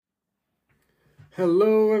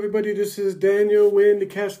Hello, everybody. This is Daniel Wynn, the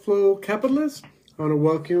Cash Flow Capitalist. I want to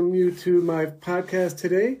welcome you to my podcast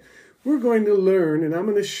today. We're going to learn, and I'm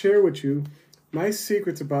going to share with you my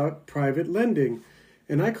secrets about private lending.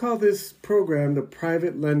 And I call this program the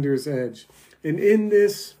Private Lender's Edge. And in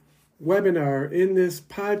this webinar, in this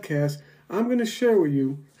podcast, I'm going to share with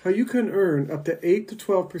you how you can earn up to 8 to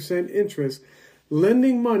 12% interest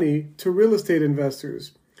lending money to real estate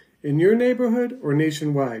investors in your neighborhood or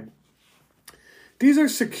nationwide. These are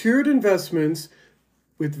secured investments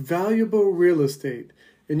with valuable real estate,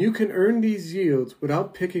 and you can earn these yields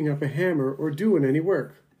without picking up a hammer or doing any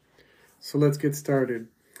work. So let's get started.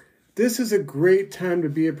 This is a great time to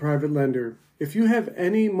be a private lender. If you have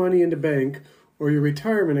any money in the bank or your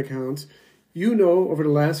retirement accounts, you know over the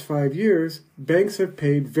last 5 years, banks have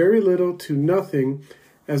paid very little to nothing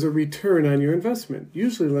as a return on your investment,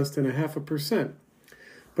 usually less than 0.5%.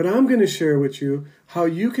 But I'm going to share with you how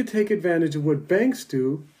you could take advantage of what banks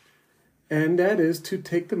do, and that is to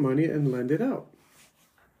take the money and lend it out.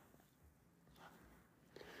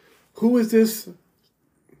 Who is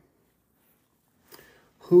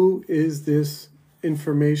this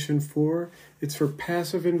information for? It's for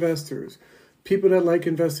passive investors, people that like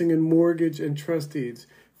investing in mortgage and trust deeds,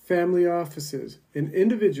 family offices, and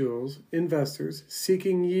individuals, investors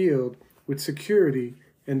seeking yield with security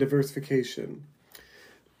and diversification.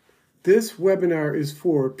 This webinar is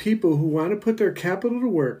for people who want to put their capital to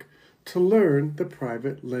work to learn the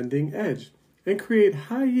private lending edge and create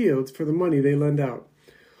high yields for the money they lend out.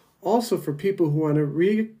 Also for people who want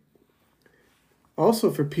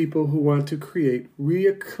to create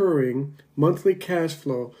reoccurring monthly cash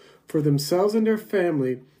flow for themselves and their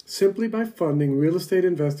family simply by funding real estate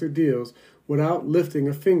investor deals without lifting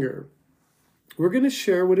a finger. We're going to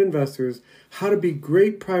share with investors how to be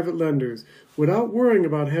great private lenders without worrying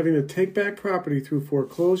about having to take back property through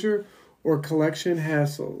foreclosure or collection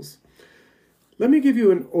hassles. Let me give you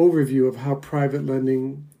an overview of how private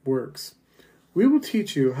lending works. We will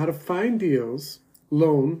teach you how to find deals,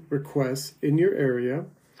 loan requests in your area,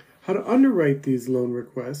 how to underwrite these loan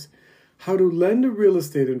requests, how to lend to real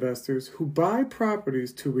estate investors who buy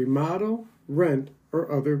properties to remodel, rent, or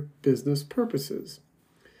other business purposes.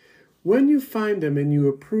 When you find them and you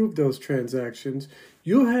approve those transactions,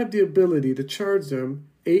 you'll have the ability to charge them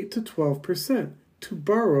 8 to 12% to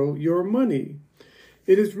borrow your money.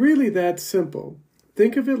 It is really that simple.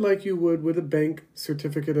 Think of it like you would with a bank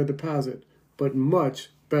certificate of deposit, but much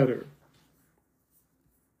better.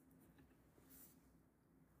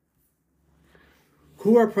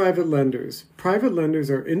 Who are private lenders? Private lenders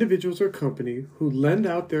are individuals or companies who lend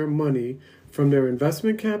out their money from their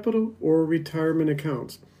investment capital or retirement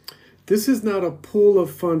accounts. This is not a pool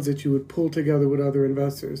of funds that you would pull together with other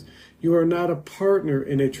investors. You are not a partner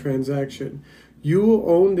in a transaction. You will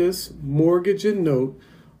own this mortgage and note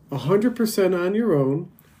 100% on your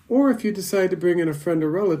own, or if you decide to bring in a friend or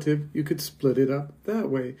relative, you could split it up that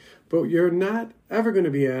way. But you're not ever going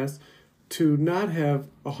to be asked to not have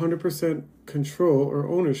 100% control or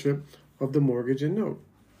ownership of the mortgage and note.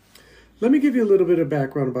 Let me give you a little bit of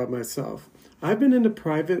background about myself. I've been in the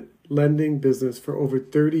private lending business for over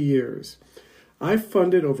 30 years. I've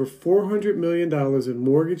funded over $400 million in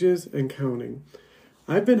mortgages and counting.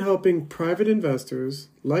 I've been helping private investors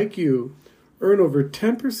like you earn over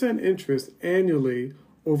 10% interest annually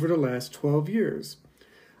over the last 12 years.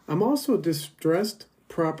 I'm also a distressed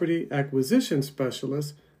property acquisition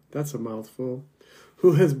specialist, that's a mouthful,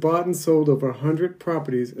 who has bought and sold over 100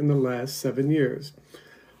 properties in the last 7 years.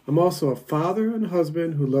 I'm also a father and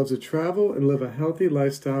husband who loves to travel and live a healthy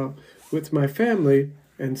lifestyle with my family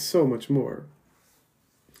and so much more.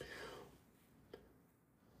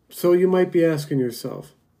 So you might be asking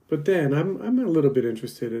yourself, but Dan, I'm a little bit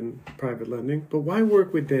interested in private lending, but why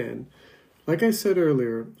work with Dan? Like I said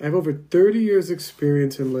earlier, I have over 30 years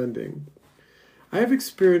experience in lending. I have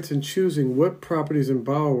experience in choosing what properties and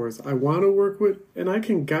borrowers I want to work with, and I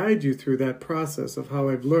can guide you through that process of how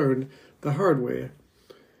I've learned the hard way.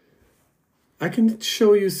 I can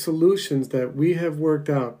show you solutions that we have worked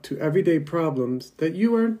out to everyday problems that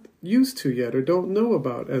you aren't used to yet or don't know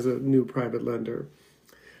about as a new private lender.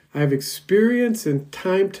 I have experience in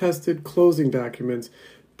time-tested closing documents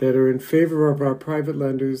that are in favor of our private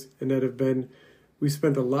lenders and that we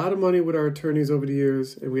spent a lot of money with our attorneys over the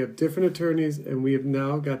years, and we have different attorneys, and we have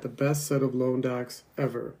now got the best set of loan docs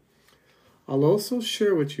ever. I'll also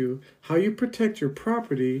share with you how you protect your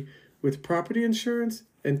property with property insurance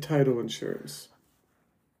and title insurance.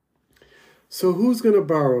 So who's going to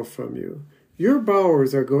borrow from you? Your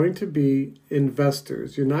borrowers are going to be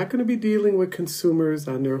investors. You're not going to be dealing with consumers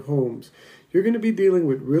on their homes. You're going to be dealing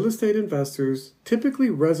with real estate investors, typically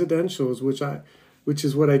residentials, which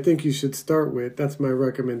is what I think you should start with. That's my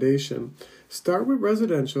recommendation. Start with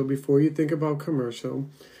residential before you think about commercial,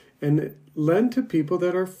 and lend to people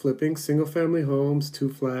that are flipping single-family homes,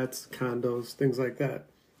 2 flats, condos, things like that.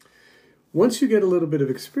 Once you get a little bit of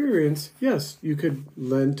experience, yes, you could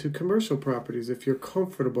lend to commercial properties if you're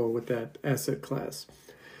comfortable with that asset class.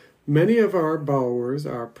 Many of our borrowers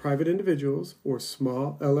are private individuals or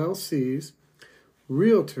small LLCs,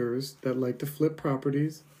 realtors that like to flip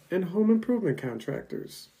properties, and home improvement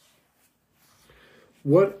contractors.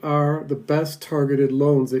 What are the best targeted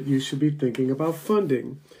loans that you should be thinking about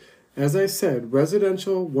funding? As I said,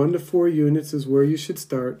 residential 1 to 4 units is where you should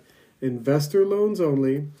start. Investor loans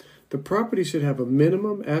only. The property should have a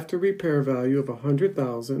minimum after repair value of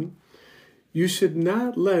 $100,000. You should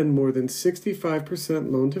not lend more than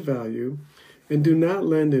 65% loan to value, and do not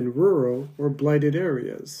lend in rural or blighted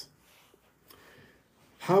areas.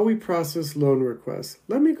 How we process loan requests.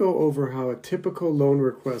 Let me go over how a typical loan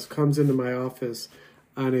request comes into my office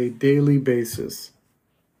on a daily basis.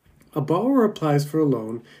 A borrower applies for a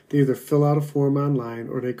loan. They either fill out a form online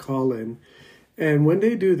or they call in. And when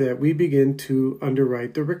they do that, we begin to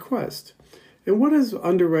underwrite the request. And what does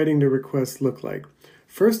underwriting the request look like?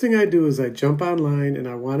 First thing I do is I jump online and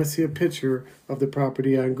I want to see a picture of the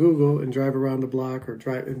property on Google and drive around the block or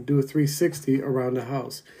drive and do a 360 around the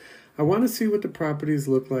house. I want to see what the properties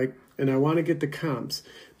look like, and I want to get the comps.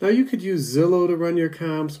 Now you could use Zillow to run your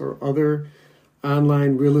comps or other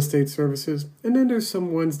online real estate services. And then there's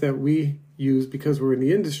some ones that we use because we're in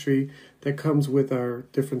the industry that comes with our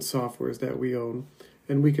different softwares that we own.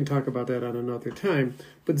 And we can talk about that on another time.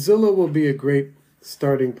 But Zillow will be a great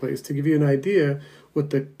starting place to give you an idea what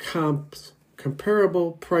the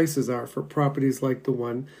comparable prices are for properties like the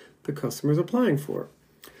one the customer is applying for.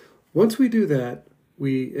 Once we do that,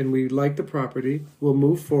 we like the property, we'll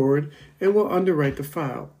move forward and we'll underwrite the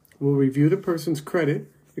file. We'll review the person's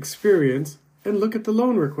credit, experience, and look at the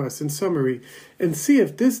loan request in summary and see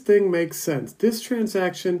if this thing makes sense. This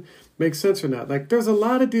transaction makes sense or not. Like, there's a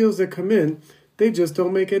lot of deals that come in, they just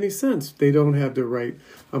don't make any sense. They don't have the right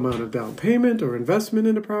amount of down payment or investment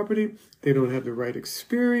in the property. They don't have the right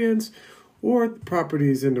experience, or the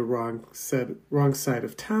property's in the wrong side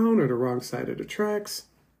of town or the wrong side of the tracks.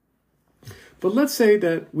 But let's say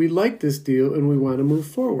that we like this deal and we want to move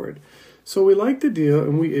forward. So we like the deal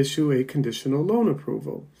and we issue a conditional loan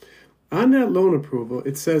approval. On that loan approval,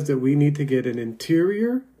 it says that we need to get an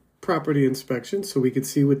interior property inspection so we can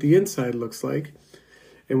see what the inside looks like.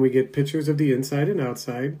 And we get pictures of the inside and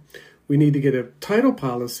outside. We need to get a title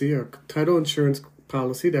policy, or title insurance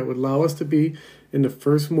policy that would allow us to be in the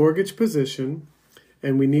first mortgage position.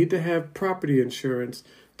 And we need to have property insurance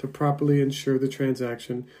to properly insure the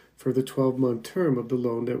transaction for the 12-month term of the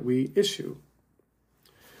loan that we issue.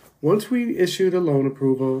 Once we issue the loan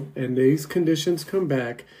approval and these conditions come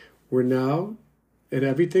back, we're now, and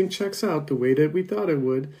everything checks out the way that we thought it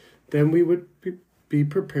would, then we would be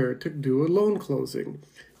prepared to do a loan closing.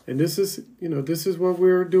 And this is what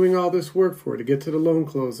we're doing all this work for, to get to the loan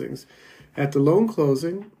closings. At the loan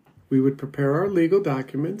closing, we would prepare our legal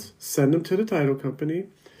documents, send them to the title company.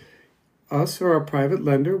 Us or our private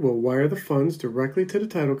lender will wire the funds directly to the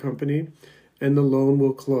title company, and the loan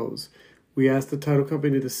will close. We ask the title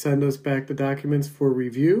company to send us back the documents for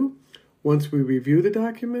review. Once we review the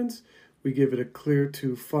documents, we give it a clear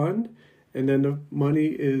to fund, and then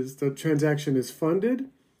the transaction is funded,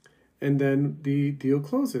 and then the deal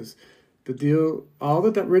closes. All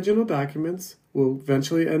the original documents will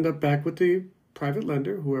eventually end up back with the private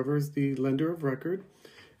lender, whoever is the lender of record,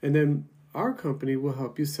 and then our company will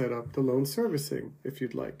help you set up the loan servicing if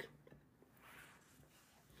you'd like.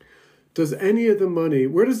 Does any of the money,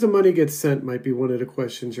 where does the money get sent might be one of the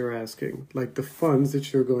questions you're asking, like the funds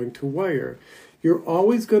that you're going to wire. You're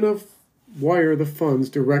always going to wire the funds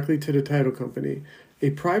directly to the title company.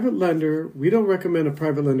 A private lender, we don't recommend a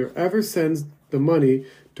private lender ever sends the money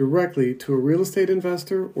directly to a real estate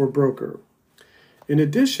investor or broker. In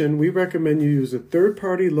addition, we recommend you use a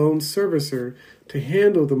third-party loan servicer to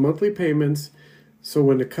handle the monthly payments. So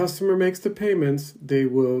when the customer makes the payments, they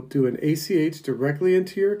will do an ACH directly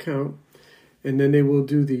into your account, and then they will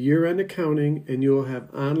do the year-end accounting, and you'll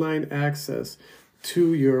have online access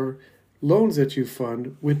to your loans that you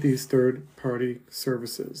fund with these third-party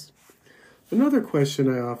services. Another question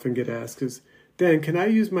I often get asked is, Dan, can I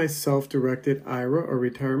use my self-directed IRA or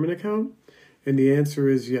retirement account? And the answer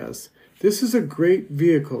is yes. This is a great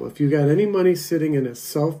vehicle if you got any money sitting in a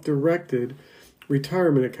self-directed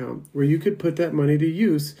retirement account where you could put that money to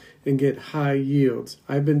use and get high yields.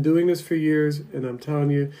 I've been doing this for years, and I'm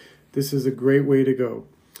telling you, this is a great way to go.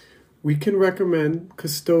 We can recommend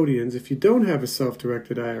custodians. If you don't have a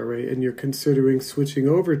self-directed IRA and you're considering switching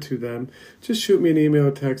over to them, just shoot me an email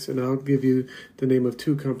or text and I'll give you the name of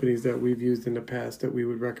 2 companies that we've used in the past that we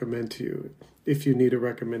would recommend to you if you need a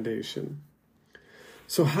recommendation.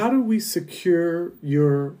 So how do we secure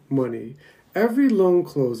your money? Every loan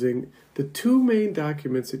closing, the 2 main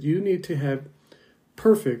documents that you need to have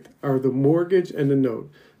perfect are the mortgage and the note.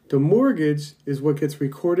 The mortgage is what gets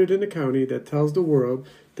recorded in the county that tells the world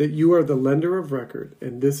that you are the lender of record,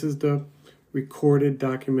 and this is the recorded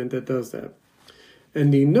document that does that.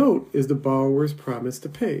 And the note is the borrower's promise to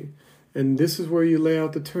pay, and this is where you lay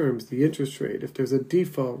out the terms, the interest rate, if there's a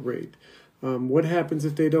default rate, what happens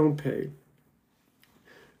if they don't pay.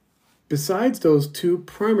 Besides those 2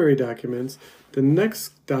 primary documents, the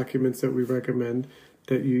next documents that we recommend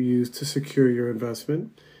that you use to secure your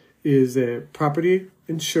investment is a property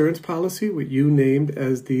insurance policy with you named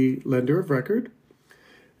as the lender of record,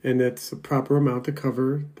 and that's a proper amount to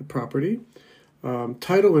cover the property.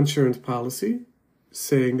 Title insurance policy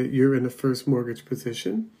saying that you're in the first mortgage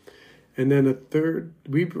position. And then a third,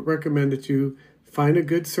 we recommend that you find a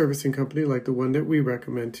good servicing company like the one that we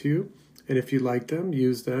recommend to you. And if you like them,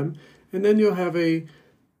 use them. And then you'll have a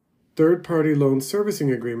third-party loan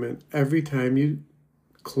servicing agreement every time you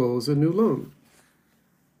close a new loan.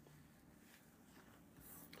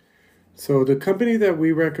 So the company that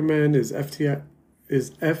we recommend is FCI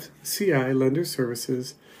Lender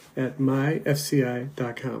Services at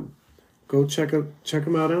myfci.com. Go check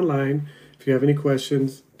them out online. If you have any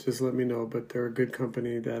questions, just let me know. But they're a good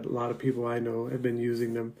company that a lot of people I know have been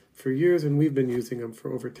using them for years, and we've been using them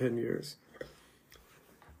for over 10 years.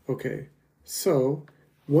 Okay, so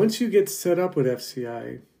once you get set up with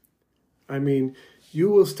FCI, you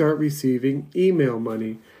will start receiving email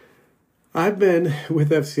money. I've been with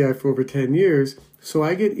FCI for over 10 years, so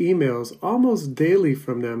I get emails almost daily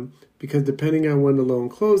from them because depending on when the loan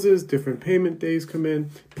closes, different payment days come in.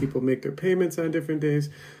 People make their payments on different days.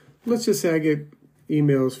 Let's just say I get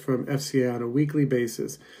emails from FCI on a weekly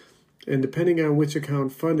basis. And depending on which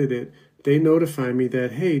account funded it, they notify me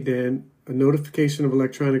that, hey, Dan, a notification of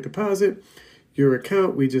electronic deposit. Your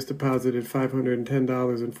account, we just deposited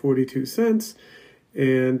 $510.42.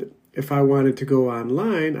 And if I wanted to go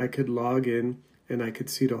online, I could log in and I could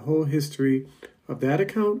see the whole history of that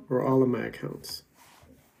account or all of my accounts.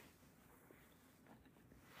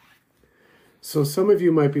 So some of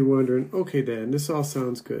you might be wondering, okay, Dan, this all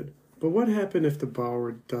sounds good, but what happens if the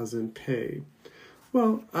borrower doesn't pay?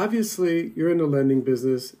 Well, obviously, you're in the lending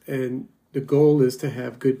business and the goal is to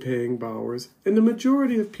have good paying borrowers, and the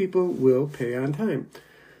majority of people will pay on time.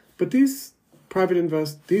 But these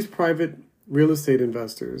private real estate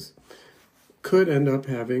investors could end up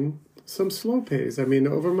having some slow pays.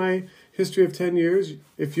 Over my history of 10 years,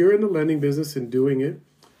 if you're in the lending business and doing it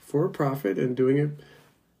for a profit and doing it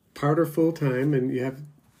part or full time, and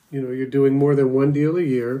you're doing more than 1 deal a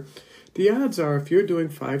year, the odds are if you're doing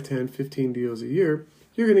 5, 10, 15 deals a year,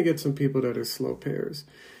 you're going to get some people that are slow payers.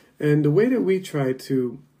 And the way that we try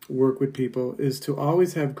to work with people is to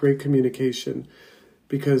always have great communication,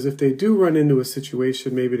 because if they do run into a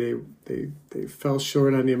situation, maybe they fell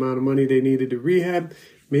short on the amount of money they needed to rehab,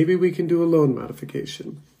 maybe we can do a loan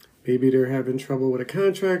modification. Maybe they're having trouble with a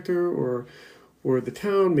contractor or the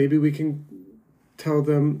town. Maybe we can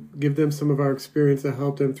give them some of our experience to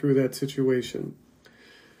help them through that situation.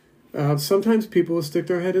 Sometimes people will stick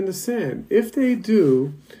their head in the sand. If they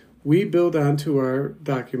do, we build onto our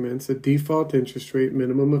documents a default interest rate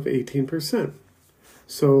minimum of 18%.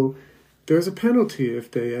 So there's a penalty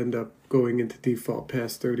if they end up going into default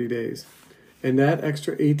past 30 days. And that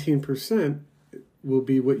extra 18% will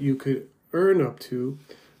be what you could earn up to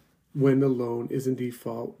when the loan is in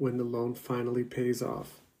default, when the loan finally pays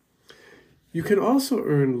off. You can also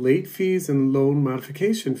earn late fees and loan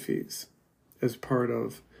modification fees as part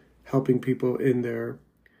of helping people in their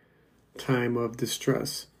time of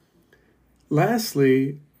distress.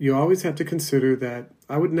 Lastly, you always have to consider that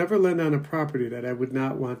I would never lend on a property that I would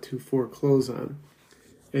not want to foreclose on.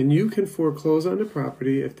 And you can foreclose on the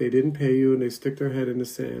property if they didn't pay you and they stick their head in the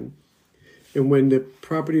sand. And when the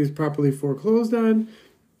property is properly foreclosed on,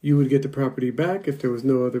 you would get the property back if there was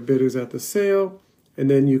no other bidders at the sale, and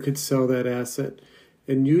then you could sell that asset.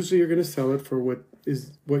 And usually you're going to sell it for what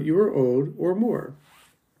you were owed or more.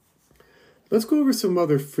 Let's go over some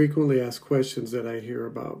other frequently asked questions that I hear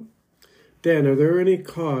about. Dan, are there any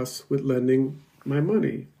costs with lending my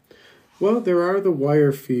money? Well, there are the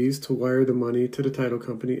wire fees to wire the money to the title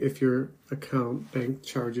company if your bank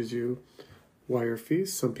charges you wire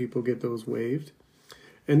fees. Some people get those waived.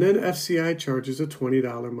 And then FCI charges a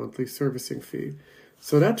 $20 monthly servicing fee.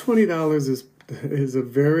 So that $20 is is a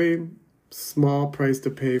very small price to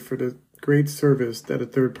pay for the great service that a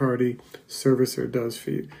third-party servicer does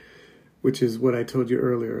for you, which is what I told you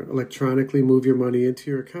earlier. Electronically move your money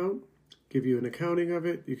into your account, give you an accounting of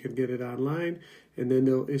it, you can get it online, and then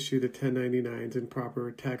they'll issue the 1099s and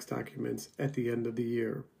proper tax documents at the end of the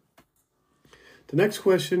year. The next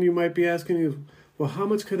question you might be asking is, well, how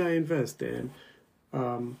much could I invest, Dan?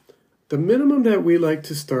 The minimum that we like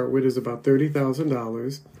to start with is about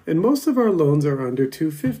 $30,000, and most of our loans are under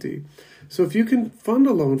 $250,000. So if you can fund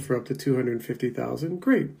a loan for up to $250,000,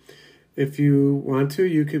 great. If you want to,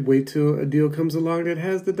 you could wait till a deal comes along that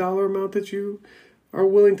has the dollar amount that you are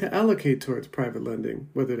willing to allocate towards private lending,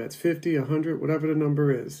 whether that's 50, 100, whatever the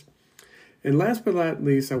number is. And last but not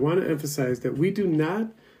least, I want to emphasize that we do not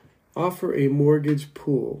offer a mortgage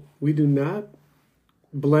pool. We do not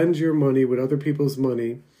blend your money with other people's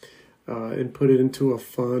money and put it into a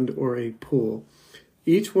fund or a pool.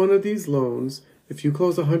 Each one of these loans, if you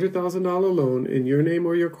close a $100,000 loan in your name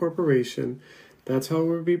or your corporation, that's how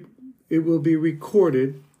it will be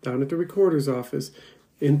recorded down at the recorder's office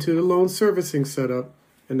into the loan servicing setup,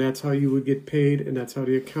 and that's how you would get paid, and that's how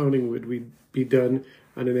the accounting would be done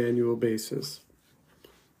on an annual basis.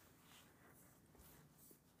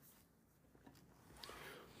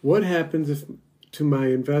 What happens to my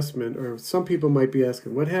investment, or some people might be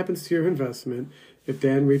asking, what happens to your investment if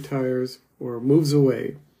Dan retires or moves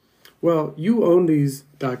away? Well, you own these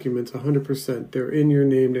documents 100%. They're in your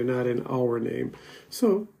name, they're not in our name.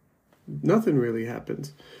 So nothing really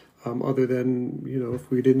happens other than,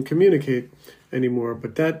 if we didn't communicate anymore.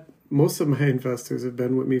 But most of my investors have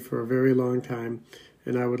been with me for a very long time,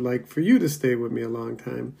 and I would like for you to stay with me a long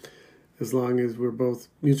time, as long as we're both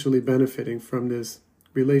mutually benefiting from this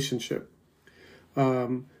relationship.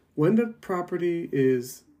 When the property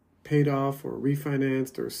is paid off or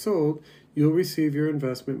refinanced or sold, you'll receive your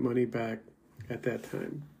investment money back at that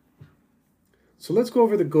time. So let's go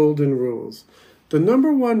over the golden rules. The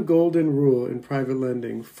number one golden rule in private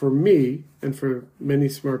lending for me and for many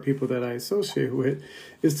smart people that I associate with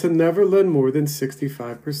is to never lend more than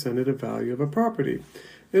 65% of the value of a property,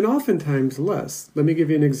 and oftentimes less. Let me give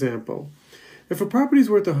you an example. If a property is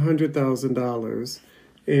worth $100,000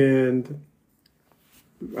 and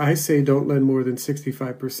I say don't lend more than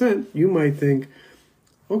 65%, you might think,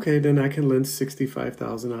 okay, then I can lend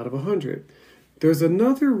 $65,000 out of 100. There's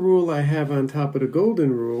another rule I have on top of the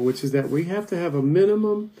golden rule, which is that we have to have a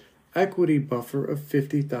minimum equity buffer of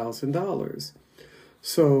 $50,000.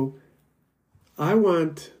 So I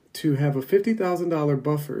want to have a $50,000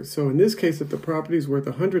 buffer. So in this case, if the property is worth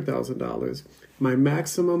 $100,000, my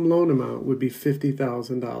maximum loan amount would be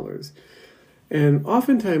 $50,000. And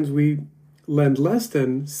oftentimes we lend less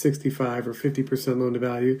than 65 or 50% loan to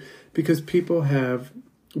value because people have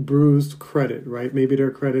bruised credit, right? Maybe their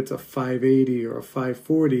credit's a 580 or a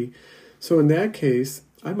 540. So in that case,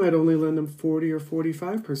 I might only lend them 40 or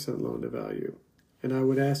 45% loan to value. And I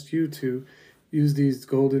would ask you to use these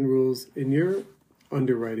golden rules in your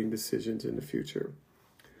underwriting decisions in the future.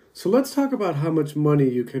 So let's talk about how much money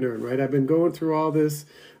you can earn, right? I've been going through all this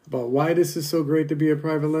about why this is so great to be a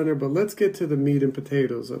private lender, but let's get to the meat and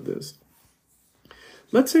potatoes of this.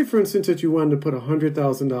 Let's say, for instance, that you wanted to put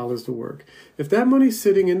 $100,000 to work. If that money's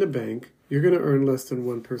sitting in the bank, you're going to earn less than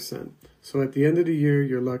 1%. So at the end of the year,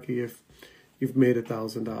 you're lucky if you've made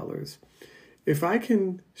 $1,000. If I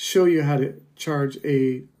can show you how to charge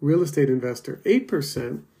a real estate investor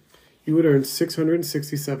 8%, you would earn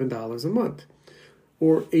 $667 a month,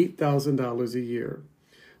 or $8,000 a year.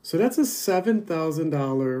 So that's a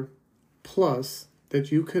 $7,000 plus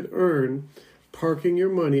that you could earn parking your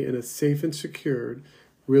money in a safe and secured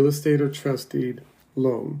real estate or trust deed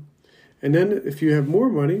loan. And then if you have more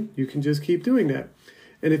money, you can just keep doing that.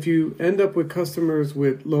 And if you end up with customers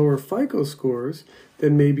with lower FICO scores,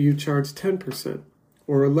 then maybe you charge 10%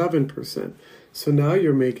 or 11%. So now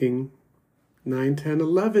you're making $9,000,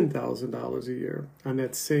 $10,000, $11,000 a year on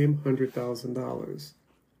that same $100,000.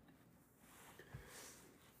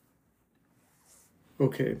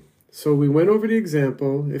 Okay, so we went over the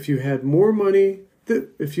example. If you had more money,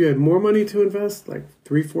 to invest, like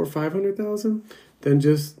 $300,000, $400,000, then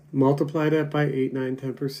just multiply that by 8, 9,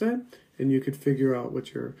 10%, and you could figure out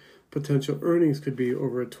what your potential earnings could be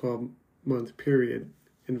over a 12-month period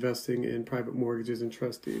investing in private mortgages and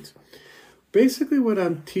trust deeds. Basically, what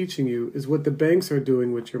I'm teaching you is what the banks are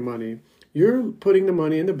doing with your money. You're putting the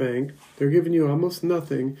money in the bank, they're giving you almost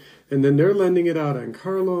nothing, and then they're lending it out on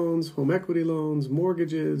car loans, home equity loans,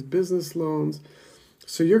 mortgages, business loans.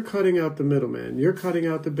 So you're cutting out the middleman. You're cutting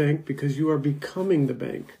out the bank because you are becoming the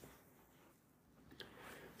bank.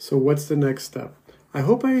 So what's the next step? I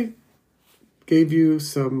hope I gave you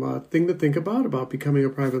some thing to think about becoming a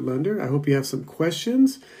private lender. I hope you have some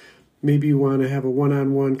questions. Maybe you want to have a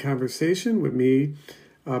one-on-one conversation with me.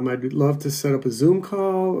 I'd love to set up a Zoom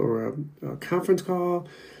call or a conference call,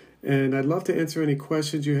 and I'd love to answer any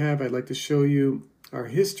questions you have. I'd like to show you our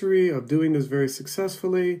history of doing this very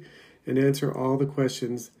successfully and answer all the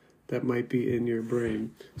questions that might be in your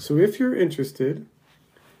brain. So if you're interested,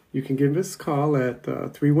 you can give us a call at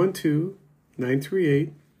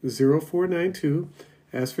 312-938-0492.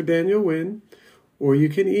 Ask for Daniel Wynn, or you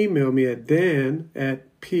can email me at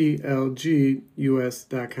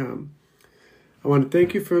dan@plgus.com. I want to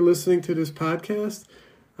thank you for listening to this podcast.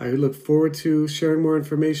 I look forward to sharing more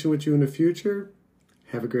information with you in the future.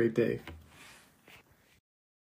 Have a great day.